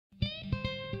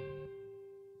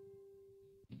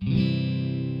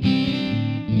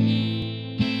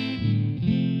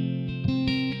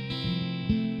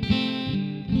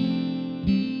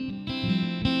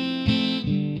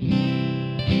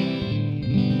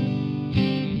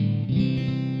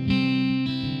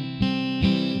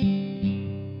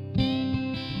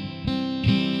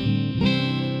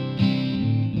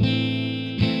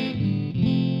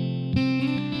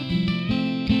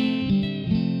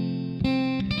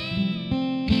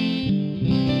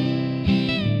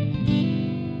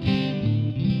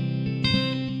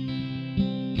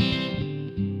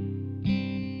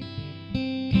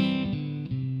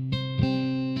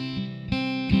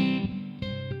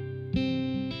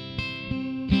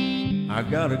I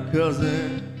got a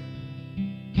cousin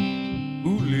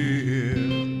who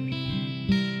lives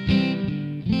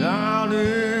down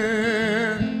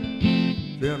in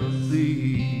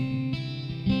Tennessee.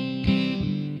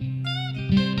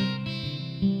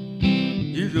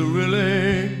 He's a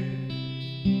really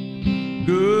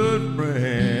good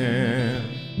friend.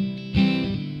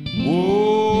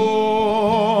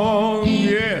 Oh,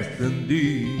 yes,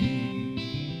 indeed.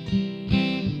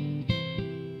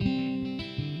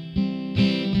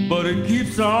 But it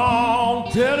keeps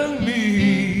on telling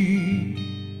me,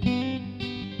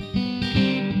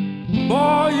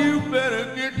 boy, you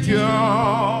better get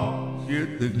your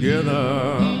shit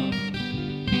together.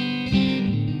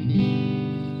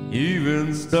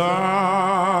 Even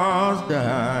stars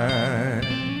die.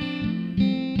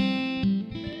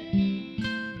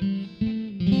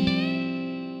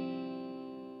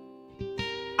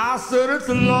 I said it's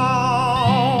a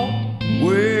long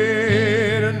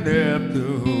way to Neptune,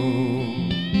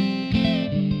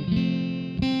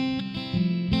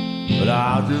 but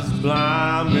I'll just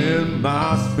climb in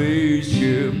my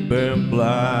spaceship and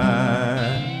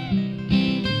fly.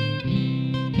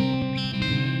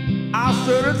 I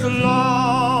said it's a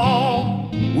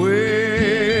long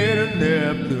way to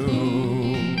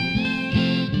Neptune,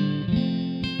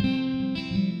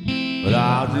 but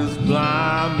I'll just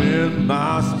climb in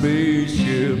my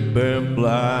spaceship and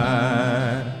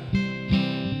fly.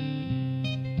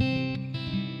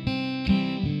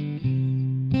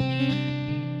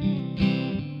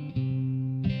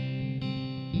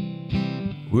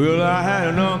 Well, I had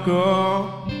an uncle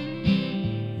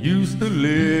used to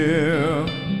live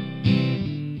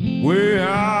way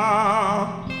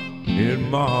out in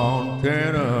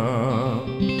Montana.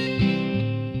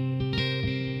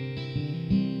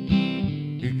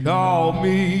 He called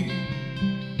me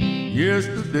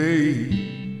yesterday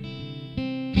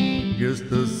just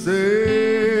to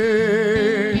say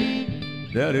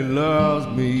that he loves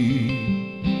me.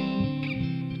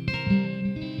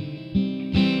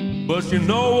 But you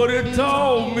know what he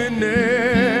told me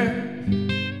next?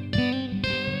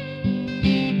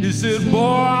 He said, boy,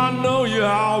 I know you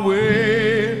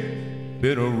always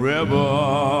been a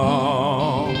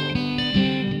rebel,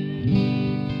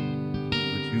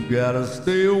 but you gotta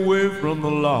stay away from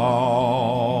the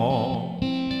law.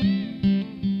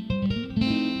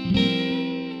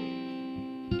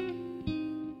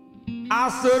 I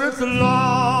said it's a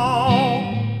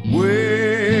long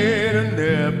way to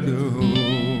Neptune,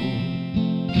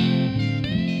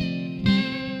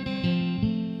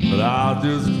 but I'll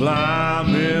just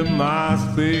climb in my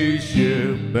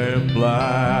spaceship and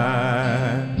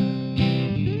fly.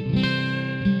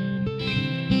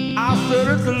 I said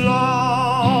it's a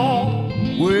long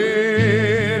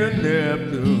way to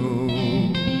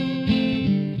Neptune,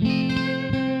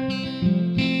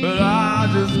 but I'll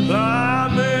just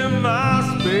climb in my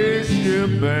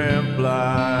spaceship and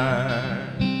fly.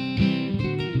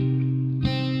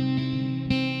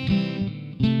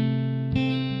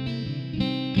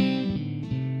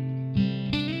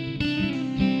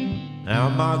 Now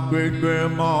my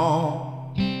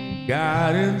great-grandma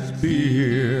got in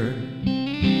Spear.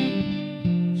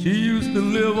 She used to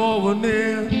live over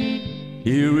near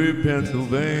Erie,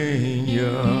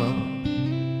 Pennsylvania.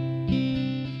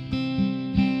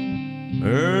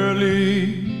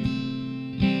 Early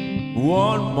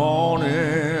one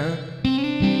morning,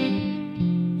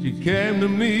 she came to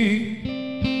me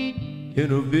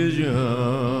in a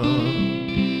vision.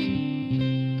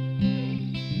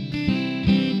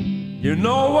 You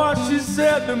know what she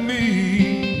said to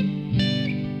me?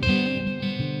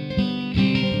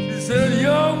 She said,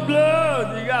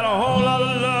 Youngblood, you got a whole lot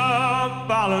of love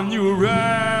following you around,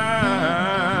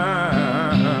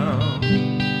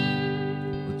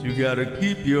 but you gotta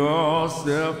keep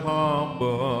yourself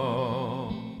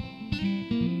humble.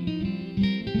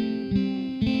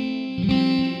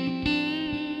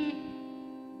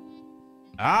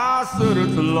 I said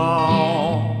it's a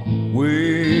long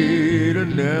way to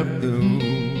Neptune,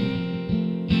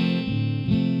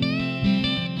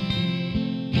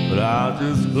 but I'll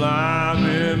just climb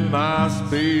in my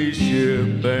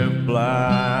spaceship and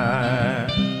fly.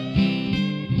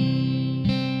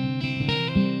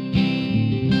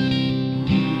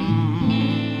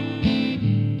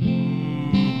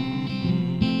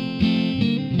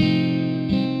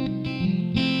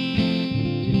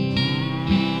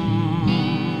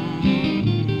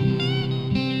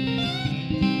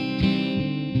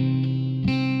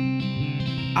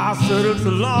 I said it's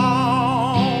a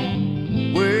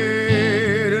long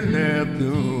way to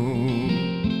Neptune,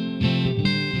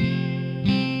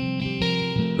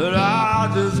 but I'll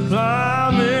just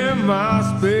climb in my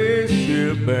spaceship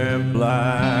spaceship and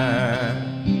fly.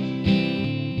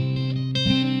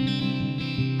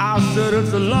 I said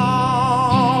it's a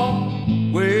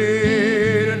long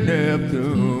way to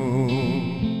Neptune,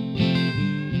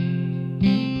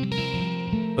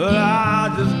 but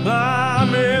I just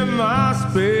climb in my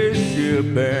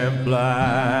spaceship and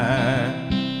fly.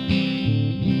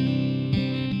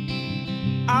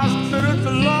 I said it's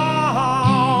a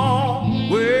long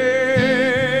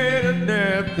way to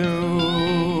Neptune,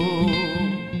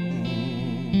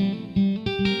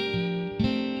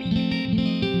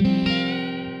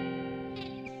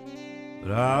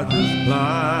 but I'll just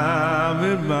climb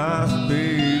in my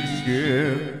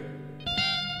spaceship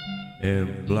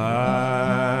and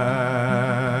fly.